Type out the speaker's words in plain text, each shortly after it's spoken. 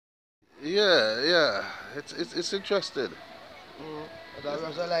Yeah, yeah. It's interesting. That's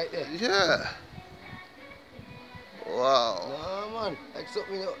what I like there. Yeah. Wow. No man, like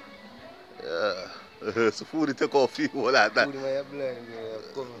something you know. Yeah. So food take off people like that. Food in my blind,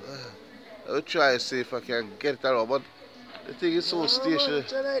 come. I'll try to see if I can get it around, but the thing is so No man, stationary.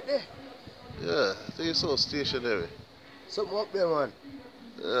 it's like there. Yeah, the thing is so stationary. Something up there man.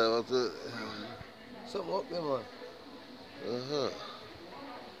 Yeah, but Something up there man. uh-huh.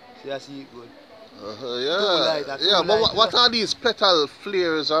 See I see it good. Too light, Yeah, too yeah. But light. what are these petal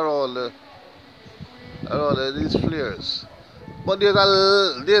flares around these flares? But there's a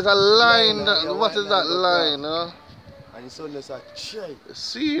line. Line, yeah, What white is that line go across. line? And the sun just a shine.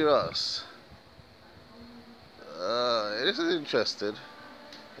 Serious. This is interesting.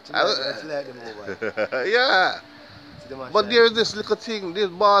 It's like them over. Yeah. See them a But shine. there's this little thing, this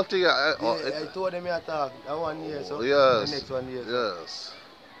ball thing. I told them I talk. That one year, so Yes. the next one year. So. Yes.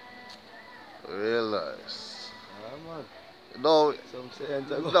 Real nice. Yeah, man. No, Some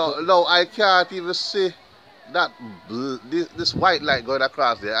seconds ago. no, I can't even see that this white light going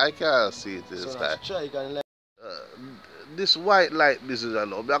across there. I can't see it in the So sky. strike and like. Uh, this white light, this is a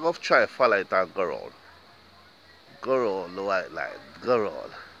no. I'm going to try to follow it and go around. Go around the white light. Go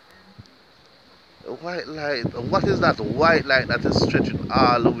around. The white light. What is that white light that is stretching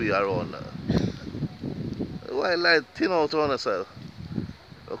all the way around? The white light thin out on itself.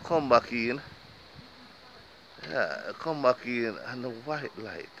 Come back in. Yeah, come back in and the white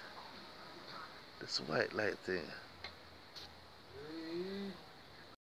light. This white light thing.